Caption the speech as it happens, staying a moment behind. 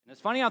It's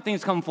funny how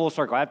things come full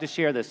circle. I have to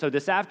share this. So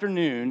this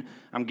afternoon,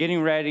 I'm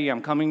getting ready.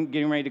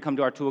 Getting ready to come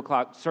to our 2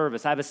 o'clock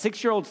service. I have a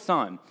 6-year-old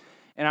son.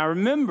 And I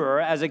remember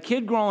as a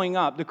kid growing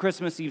up, the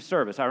Christmas Eve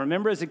service. I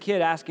remember as a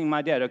kid asking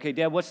my dad, okay,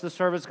 Dad, what's the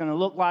service going to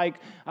look like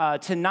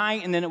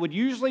tonight? And then it would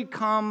usually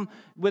come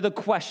with a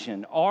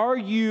question. Are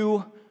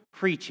you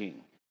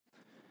preaching?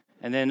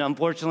 And then,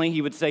 unfortunately, he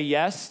would say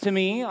yes to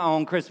me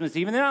on Christmas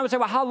Eve. And then I would say,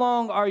 well, how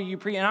long are you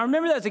preaching? And I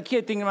remember that as a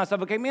kid thinking to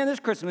myself, okay, man, this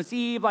Christmas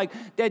Eve, like,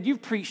 Dad,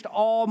 you've preached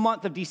all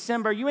month of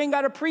December. You ain't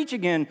got to preach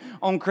again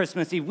on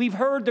Christmas Eve. We've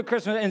heard the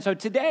Christmas. And so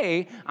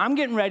today, I'm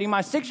getting ready.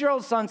 My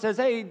 6-year-old son says,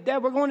 hey,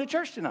 Dad, we're going to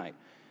church tonight.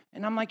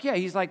 And I'm like, yeah.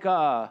 He's like,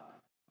 are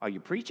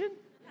you preaching?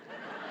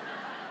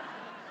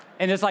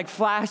 And it's like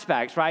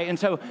flashbacks, right? And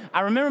so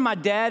I remember my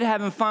dad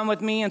having fun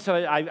with me, and so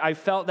I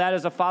felt that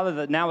as a father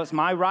that now it's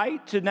my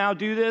right to now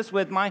do this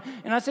with my,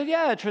 and I said,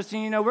 yeah,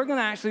 Tristan, we're going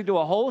to actually do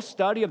a whole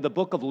study of the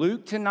book of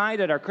Luke tonight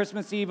at our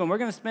Christmas Eve, and we're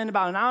going to spend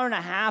about an hour and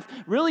a half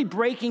really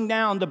breaking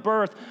down the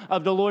birth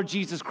of the Lord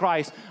Jesus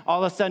Christ.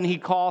 All of a sudden he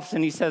coughs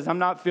and he says, I'm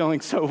not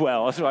feeling so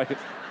well. So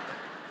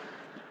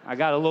I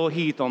got a little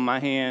heath on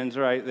my hands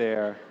right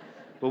there.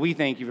 But we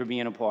thank you for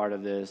being a part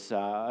of this.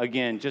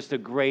 Again, just a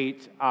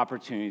great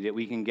opportunity that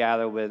we can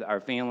gather with our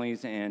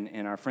families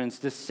and our friends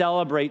to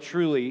celebrate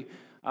truly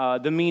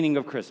the meaning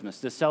of Christmas,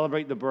 to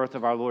celebrate the birth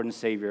of our Lord and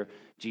Savior,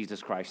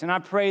 Jesus Christ. And I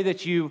pray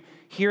that you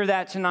hear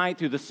that tonight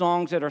through the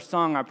songs that are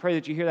sung. I pray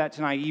that you hear that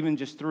tonight even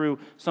just through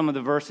some of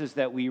the verses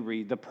that we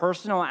read. The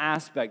personal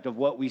aspect of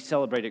what we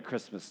celebrate at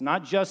Christmas.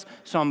 Not just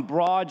some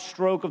broad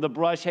stroke of the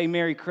brush, hey,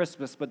 Merry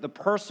Christmas, but the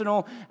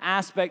personal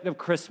aspect of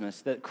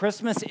Christmas. That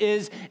Christmas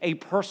is a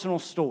personal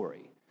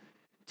story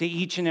to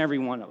each and every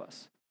one of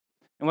us.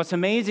 And what's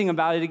amazing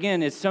about it,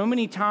 again, is so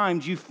many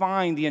times you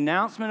find the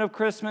announcement of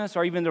Christmas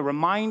or even the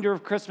reminder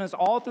of Christmas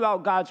all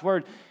throughout God's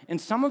Word in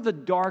some of the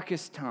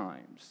darkest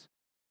times.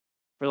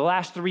 For the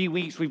last 3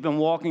 weeks, we've been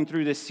walking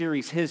through this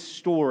series, His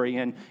Story,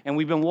 and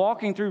we've been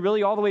walking through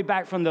really all the way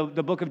back from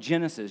the book of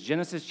Genesis.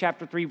 Genesis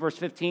chapter 3, verse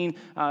 15,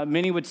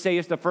 many would say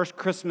is the first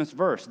Christmas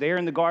verse. There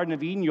in the Garden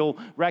of Eden, you'll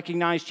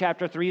recognize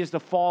chapter 3 is the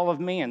fall of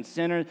man.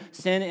 Sin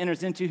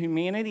enters into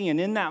humanity, and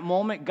in that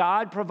moment,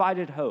 God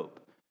provided hope.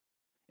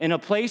 In a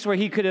place where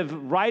he could have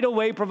right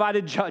away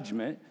provided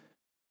judgment,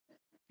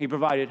 he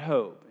provided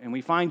hope. And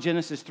we find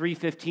Genesis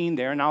 3:15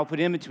 there, and I'll put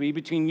in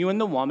between you and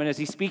the woman as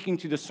he's speaking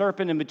to the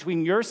serpent, and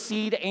between your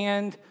seed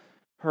and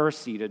her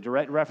seed, a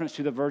direct reference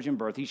to the virgin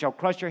birth. He shall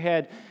crush your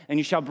head, and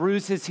you shall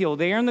bruise his heel.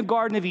 There in the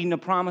Garden of Eden, a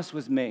promise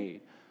was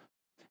made.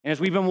 And as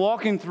we've been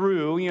walking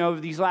through,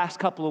 these last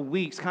couple of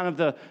weeks, kind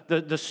of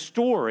the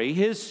story,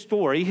 his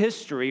story,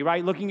 history,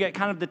 right? Looking at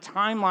kind of the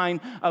timeline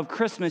of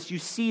Christmas, you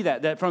see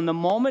that from the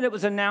moment it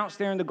was announced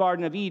there in the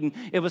Garden of Eden,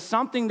 it was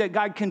something that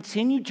God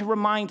continued to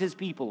remind his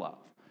people of.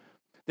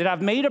 That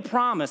I've made a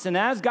promise, and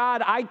as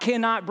God, I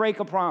cannot break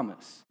a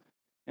promise.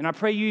 And I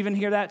pray you even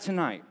hear that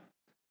tonight.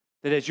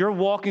 That as you're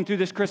walking through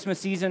this Christmas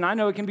season, I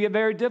know it can be a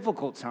very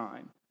difficult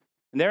time.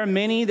 And there are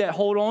many that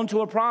hold on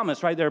to a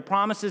promise, right? There are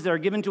promises that are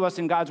given to us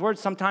in God's word.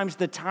 Sometimes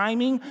the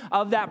timing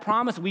of that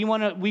promise, we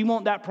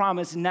want that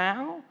promise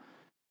now,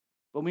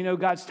 but we know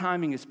God's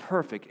timing is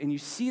perfect. And you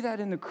see that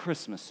in the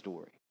Christmas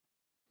story.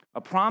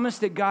 A promise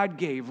that God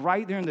gave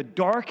right there in the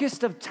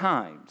darkest of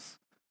times.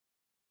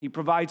 He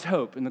provides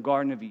hope in the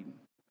Garden of Eden.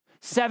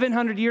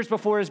 700 years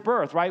before his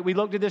birth, right? We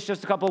looked at this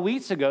just a couple of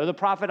weeks ago. The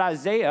prophet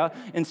Isaiah,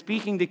 in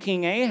speaking to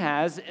King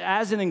Ahaz,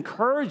 as an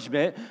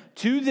encouragement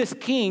to this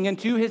king and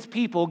to his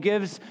people,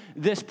 gives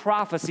this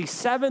prophecy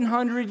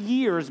 700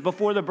 years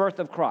before the birth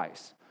of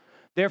Christ.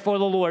 Therefore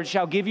the Lord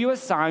shall give you a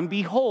sign.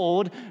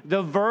 Behold,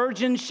 the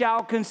virgin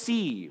shall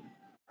conceive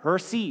her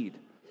seed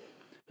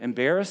and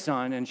bear a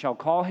son and shall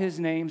call his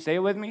name, say it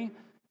with me,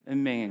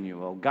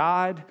 Emmanuel,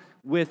 God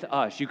with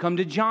us. You come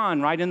to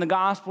John, right in the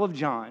Gospel of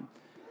John.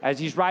 As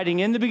he's writing,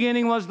 in the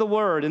beginning was the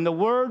Word, and the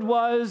Word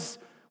was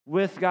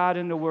with God,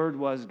 and the Word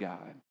was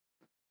God.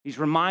 He's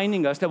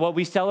reminding us that what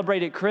we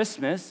celebrate at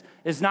Christmas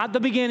is not the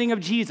beginning of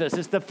Jesus.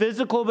 It's the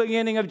physical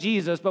beginning of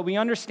Jesus, but we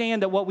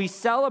understand that what we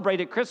celebrate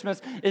at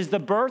Christmas is the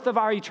birth of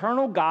our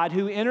eternal God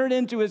who entered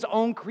into his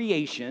own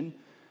creation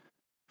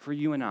for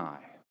you and I.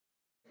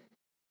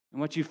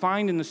 And what you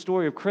find in the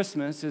story of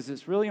Christmas is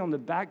it's really on the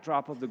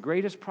backdrop of the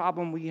greatest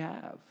problem we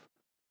have,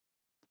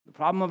 the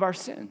problem of our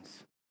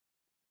sins.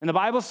 And the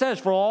Bible says,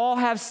 for all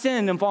have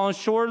sinned and fallen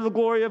short of the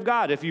glory of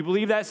God. If you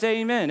believe that,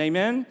 say amen.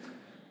 Amen?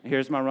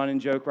 Here's my running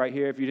joke right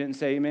here. If you didn't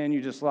say amen, you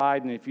just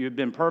lied. And if you've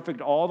been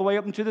perfect all the way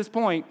up until this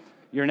point,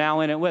 you're now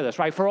in it with us,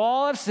 right? For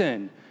all have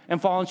sinned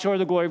and fallen short of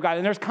the glory of God.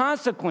 And there's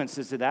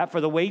consequences to that. For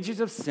the wages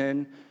of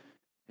sin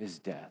is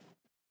death.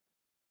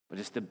 But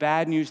it's the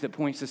bad news that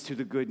points us to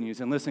the good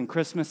news. And listen,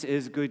 Christmas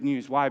is good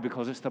news. Why?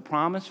 Because it's the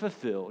promise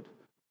fulfilled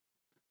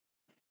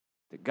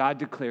that God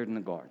declared in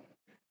the garden.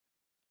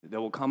 There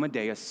will come a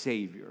day, a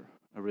Savior,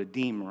 a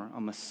Redeemer,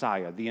 a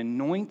Messiah, the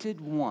anointed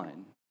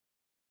one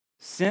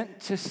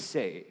sent to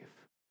save,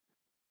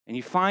 And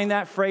you find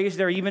that phrase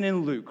there even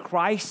in Luke,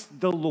 Christ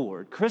the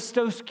Lord,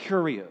 Christos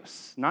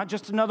Kyrios, not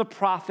just another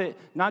prophet,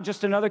 not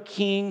just another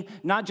king,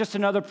 not just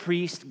another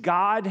priest,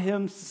 God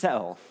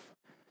himself,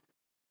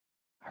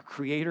 our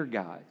creator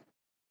God,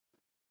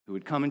 who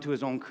would come into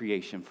his own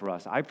creation for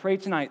us. I pray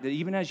tonight that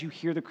even as you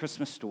hear the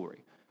Christmas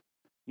story,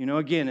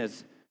 again,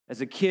 as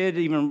a kid,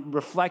 even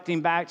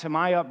reflecting back to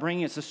my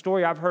upbringing, it's a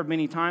story I've heard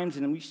many times,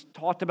 and we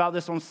talked about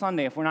this on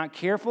Sunday. If we're not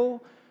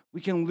careful, we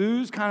can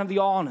lose kind of the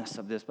allness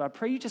of this. But I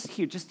pray you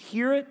just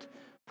hear it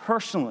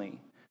personally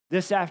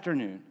this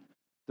afternoon.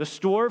 The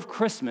story of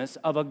Christmas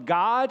of a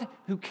God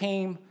who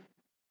came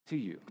to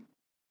you.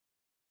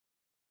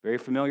 Very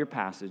familiar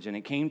passage. And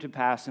it came to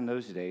pass in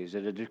those days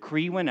that a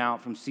decree went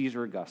out from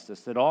Caesar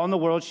Augustus that all in the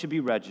world should be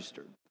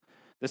registered.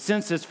 The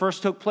census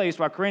first took place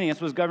while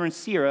Quirinius was governing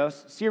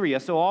Syria,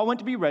 so all went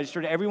to be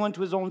registered, everyone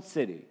to his own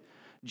city.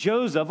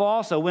 Joseph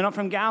also went up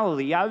from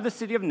Galilee, out of the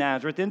city of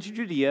Nazareth, into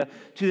Judea,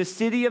 to the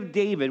city of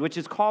David, which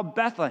is called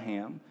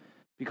Bethlehem,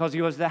 because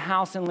he was the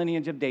house and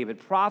lineage of David.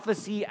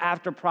 Prophecy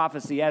after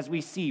prophecy, as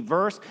we see,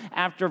 verse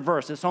after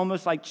verse. It's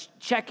almost like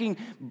checking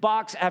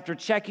box after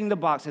checking the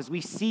box, as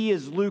we see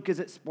as Luke is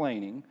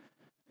explaining,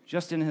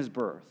 just in his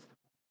birth.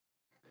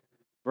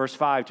 Verse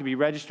 5, to be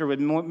registered with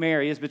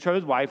Mary, his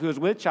betrothed wife, who was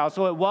with child.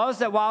 So it was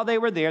that while they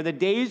were there, the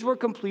days were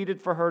completed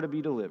for her to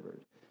be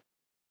delivered.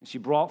 And she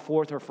brought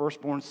forth her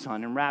firstborn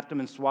son and wrapped him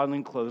in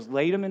swaddling clothes,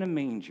 laid him in a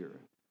manger,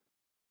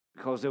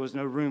 because there was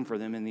no room for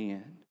them in the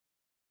inn.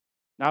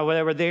 Now,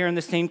 they were there in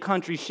the same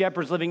country,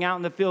 shepherds living out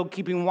in the field,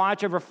 keeping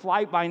watch over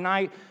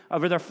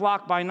their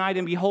flock by night.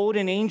 And behold,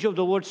 an angel of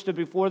the Lord stood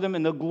before them,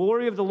 and the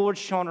glory of the Lord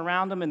shone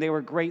around them, and they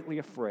were greatly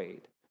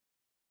afraid.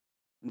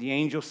 And the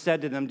angel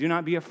said to them, do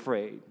not be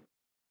afraid.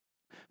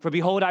 For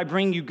behold, I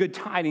bring you good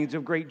tidings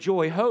of great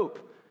joy,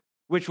 hope,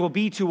 which will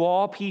be to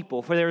all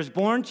people. For there is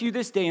born to you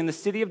this day in the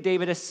city of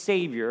David a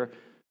Savior,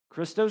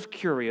 Christos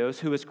Kyrios,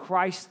 who is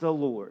Christ the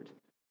Lord.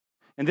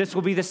 And this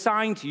will be the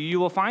sign to you. You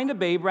will find a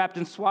babe wrapped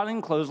in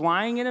swaddling clothes,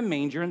 lying in a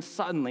manger. And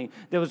suddenly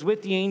there was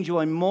with the angel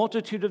a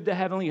multitude of the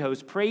heavenly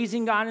hosts,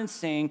 praising God and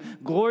saying,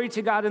 glory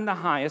to God in the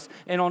highest,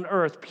 and on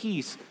earth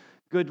peace,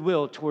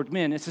 goodwill toward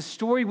men. It's a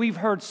story we've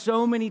heard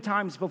so many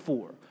times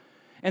before.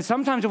 And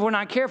sometimes if we're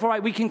not careful,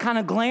 right, we can kind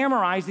of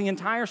glamorize the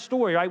entire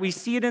story, right? We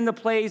see it in the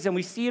plays and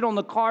we see it on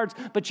the cards,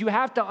 but you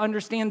have to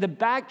understand the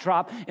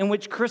backdrop in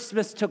which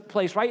Christmas took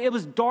place, right? It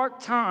was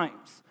dark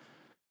times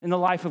in the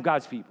life of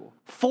God's people.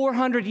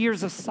 400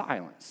 years of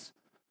silence.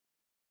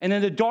 And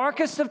in the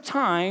darkest of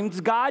times,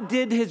 God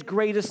did his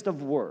greatest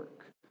of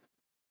work.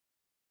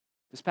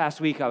 This past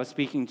week, I was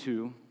speaking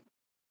to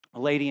a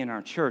lady in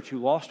our church who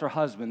lost her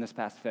husband this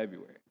past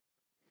February.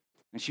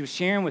 And she was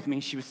sharing with me,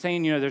 she was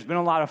saying, there's been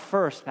a lot of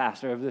firsts,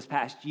 Pastor, over this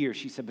past year.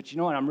 She said, but you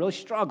know what, I'm really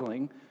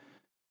struggling,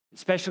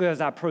 especially as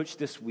I approach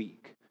this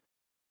week,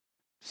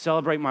 to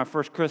celebrate my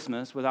first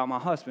Christmas without my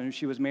husband, who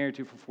she was married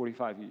to for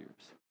 45 years.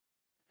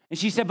 And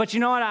she said, but you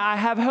know what, I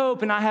have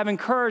hope and I have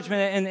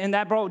encouragement, and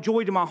that brought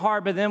joy to my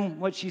heart. But then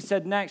what she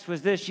said next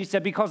was this. She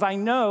said, because I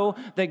know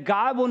that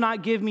God will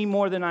not give me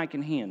more than I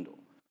can handle.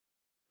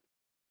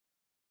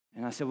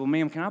 And I said, well,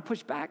 ma'am, can I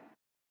push back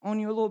on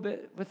you a little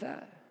bit with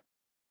that?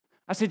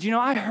 I said,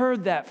 I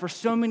heard that for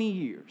so many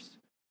years.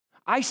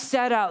 I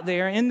sat out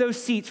there in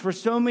those seats for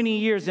so many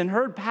years and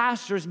heard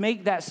pastors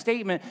make that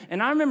statement.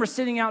 And I remember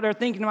sitting out there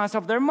thinking to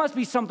myself, there must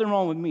be something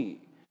wrong with me,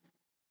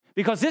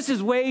 because this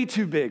is way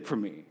too big for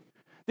me.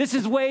 This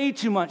is way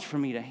too much for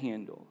me to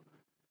handle.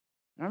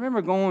 And I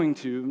remember going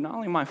to not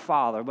only my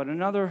father, but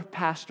another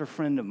pastor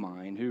friend of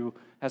mine who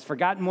has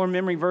forgotten more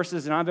memory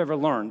verses than I've ever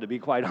learned, to be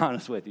quite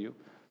honest with you.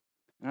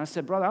 And I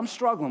said, brother, I'm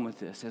struggling with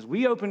this. As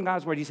we open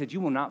God's word, he said,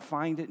 you will not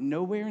find it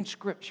nowhere in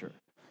Scripture.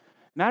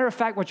 Matter of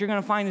fact, what you're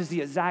going to find is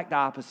the exact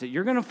opposite.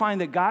 You're going to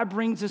find that God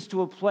brings us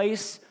to a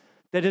place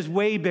that is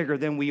way bigger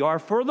than we are,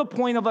 for the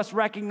point of us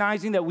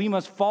recognizing that we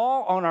must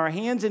fall on our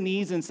hands and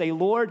knees and say,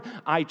 Lord,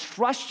 I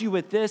trust you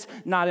with this,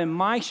 not in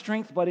my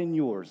strength, but in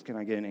yours. Can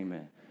I get an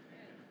amen?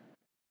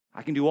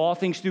 I can do all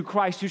things through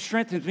Christ who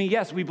strengthens me.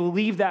 Yes, we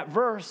believe that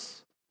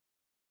verse,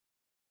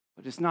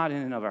 but it's not in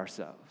and of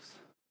ourselves.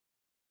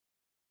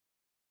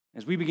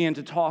 As we began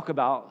to talk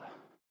about,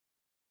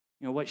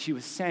 what she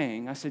was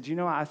saying, I said,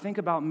 I think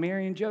about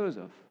Mary and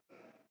Joseph.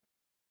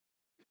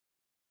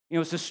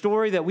 It's a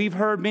story that we've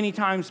heard many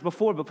times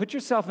before, but put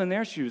yourself in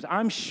their shoes.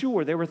 I'm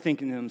sure they were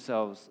thinking to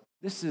themselves,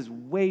 this is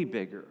way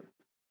bigger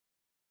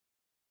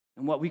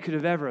than what we could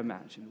have ever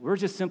imagined. We're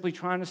just simply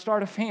trying to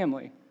start a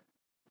family.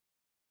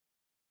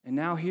 And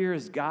now here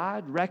is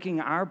God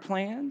wrecking our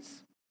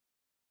plans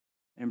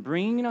and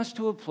bringing us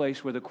to a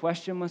place where the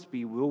question must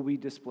be, will we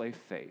display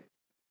faith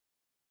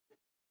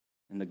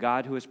in the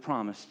God who has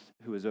promised,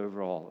 who is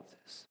over all of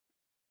this?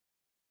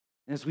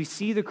 And as we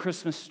see the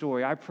Christmas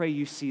story, I pray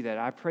you see that.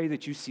 I pray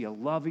that you see a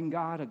loving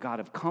God, a God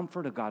of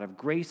comfort, a God of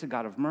grace, a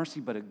God of mercy,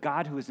 but a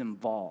God who is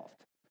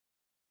involved,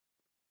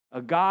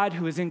 a God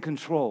who is in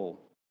control.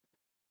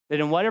 That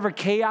in whatever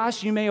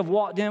chaos you may have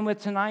walked in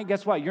with tonight,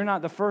 guess what? You're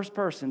not the first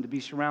person to be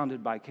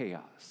surrounded by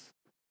chaos.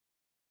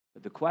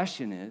 But the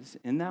question is,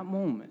 in that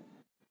moment,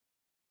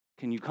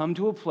 can you come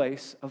to a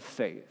place of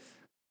faith,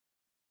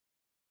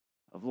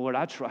 of, Lord,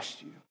 I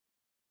trust you.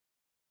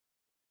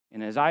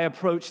 And as I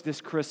approach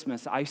this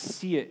Christmas, I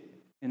see it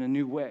in a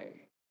new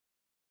way.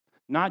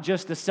 Not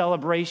just the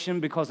celebration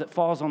because it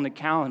falls on the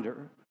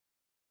calendar,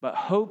 but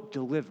hope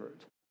delivered.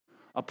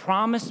 A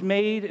promise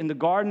made in the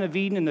Garden of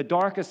Eden in the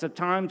darkest of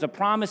times, a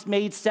promise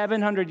made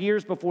 700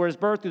 years before his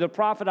birth through the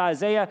prophet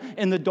Isaiah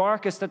in the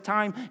darkest of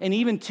time, and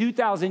even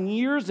 2,000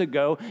 years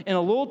ago in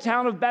a little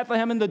town of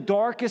Bethlehem in the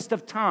darkest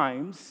of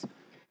times.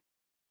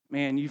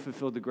 Man, you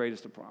fulfilled the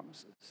greatest of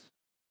promises.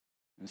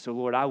 And so,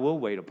 Lord, I will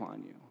wait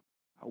upon you.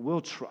 I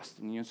will trust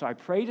in you. And so I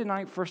pray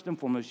tonight, first and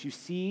foremost, you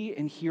see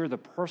and hear the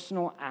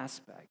personal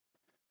aspect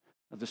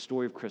of the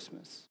story of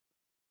Christmas.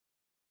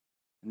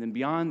 And then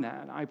beyond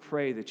that, I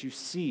pray that you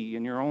see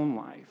in your own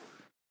life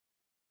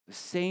the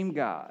same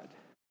God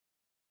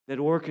that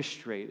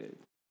orchestrated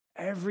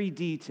every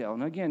detail.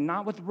 And again,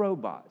 not with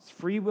robots,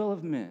 free will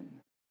of men,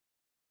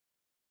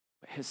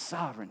 but his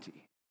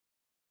sovereignty,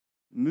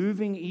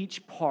 moving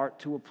each part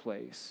to a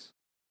place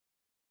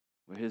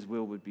where his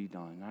will would be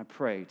done. And I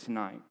pray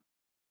tonight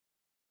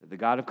that the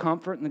God of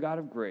comfort and the God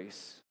of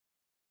grace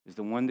is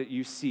the one that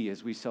you see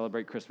as we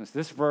celebrate Christmas.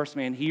 This verse,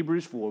 man,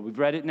 Hebrews 4, we've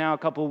read it now a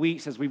couple of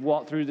weeks as we've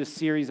walked through this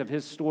series of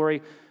his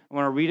story. I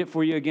want to read it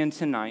for you again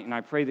tonight, and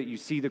I pray that you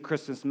see the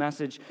Christmas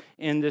message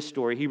in this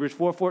story. Hebrews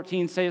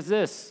 4:14 says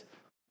this,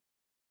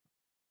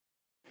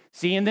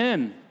 seeing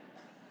then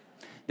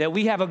that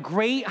we have a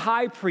great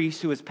high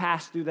priest who has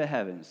passed through the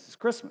heavens. It's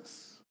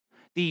Christmas.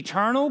 The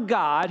eternal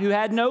God who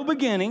had no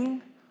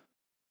beginning,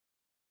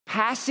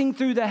 passing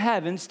through the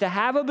heavens to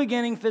have a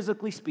beginning,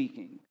 physically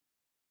speaking,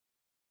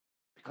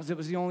 because it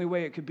was the only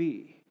way it could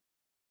be.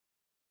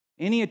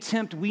 Any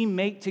attempt we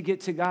make to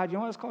get to God, you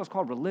know what it's called? It's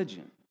called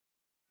religion.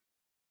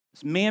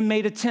 This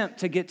man-made attempt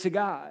to get to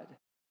God.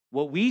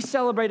 What we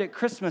celebrate at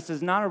Christmas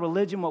is not a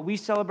religion. What we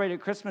celebrate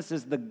at Christmas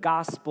is the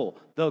gospel,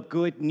 the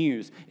good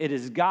news. It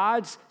is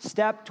God's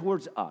step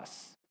towards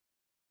us.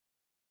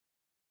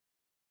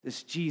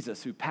 This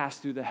Jesus who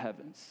passed through the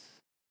heavens.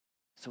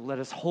 So let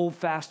us hold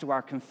fast to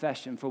our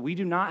confession, for we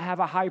do not have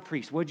a high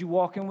priest. What'd you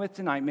walk in with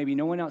tonight? Maybe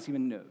no one else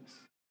even knows.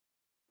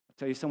 I'll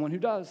tell you someone who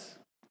does.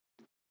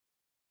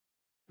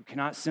 Who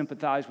cannot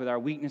sympathize with our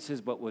weaknesses,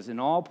 but was in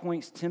all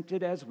points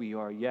tempted as we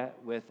are, yet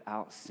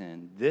without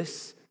sin.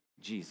 This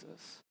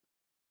Jesus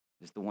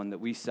is the one that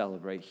we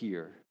celebrate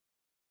here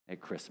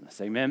at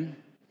Christmas. Amen?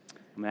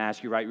 I'm going to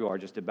ask you right where you are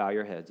just to bow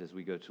your heads as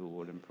we go to the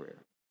Lord in prayer.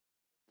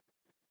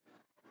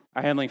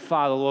 Our Heavenly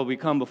Father, Lord, we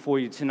come before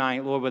you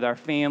tonight, Lord, with our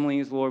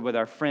families, Lord, with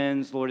our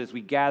friends, Lord, as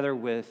we gather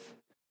with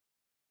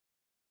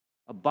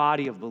a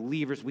body of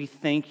believers, we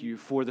thank you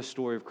for the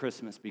story of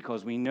Christmas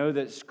because we know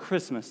that it's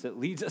Christmas that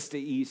leads us to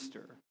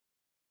Easter.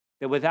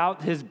 That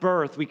without his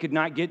birth, we could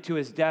not get to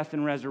his death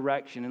and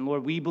resurrection. And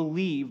Lord, we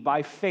believe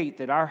by faith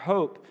that our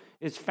hope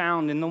is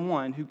found in the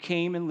one who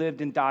came and lived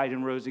and died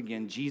and rose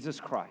again, Jesus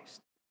Christ.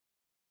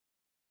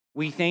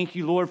 We thank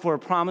you, Lord, for a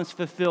promise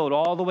fulfilled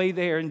all the way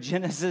there in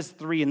Genesis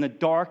 3, in the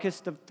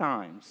darkest of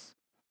times.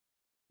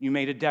 You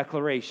made a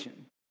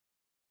declaration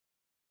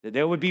that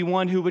there would be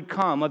one who would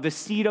come of the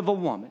seed of a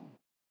woman,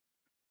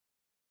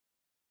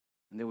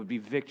 and there would be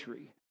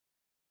victory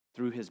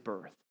through his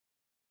birth.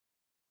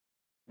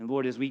 And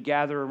Lord, as we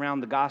gather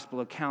around the gospel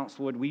accounts,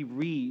 Lord, we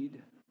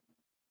read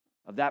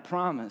of that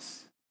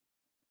promise.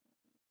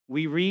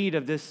 We read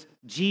of this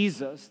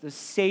Jesus, the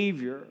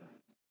Savior,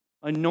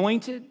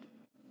 anointed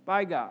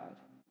by God,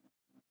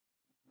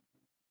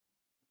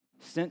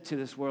 sent to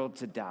this world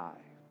to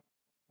die.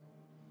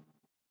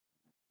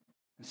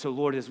 And so,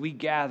 Lord, as we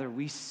gather,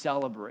 we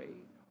celebrate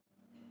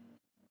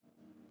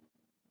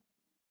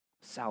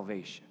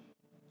salvation,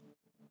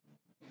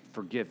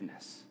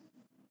 forgiveness,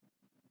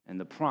 and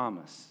the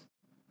promise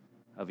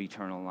of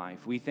eternal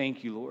life. We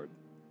thank you, Lord,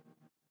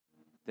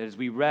 that as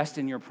we rest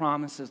in your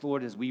promises,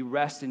 Lord, as we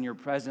rest in your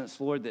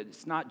presence, Lord, that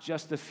it's not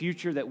just the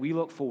future that we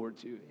look forward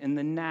to, in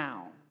the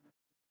now,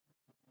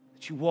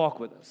 that you walk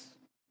with us,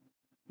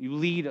 you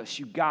lead us,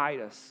 you guide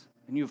us,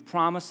 and you have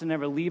promised to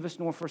never leave us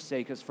nor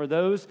forsake us. For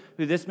those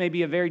who this may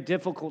be a very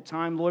difficult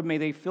time, Lord, may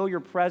they feel your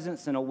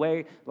presence in a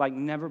way like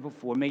never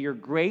before. May your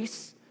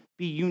grace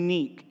be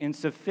unique and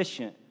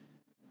sufficient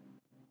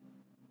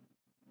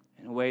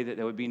in a way that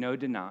there would be no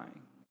denying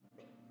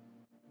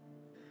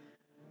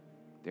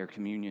their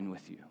communion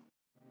with you.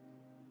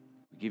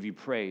 We give you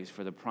praise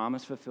for the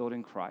promise fulfilled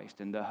in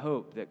Christ and the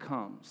hope that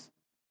comes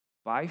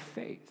by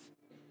faith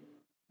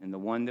in the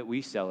one that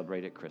we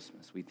celebrate at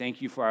Christmas. We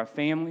thank you for our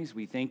families.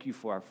 We thank you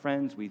for our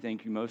friends. We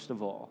thank you most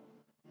of all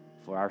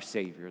for our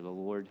Savior, the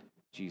Lord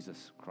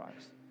Jesus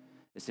Christ.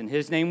 It's in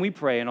his name we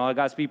pray, and all of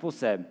God's people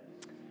said,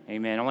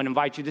 amen. I want to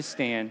invite you to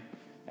stand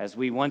as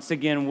we once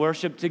again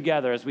worship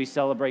together as we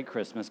celebrate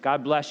Christmas.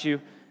 God bless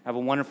you. Have a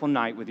wonderful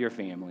night with your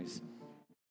families.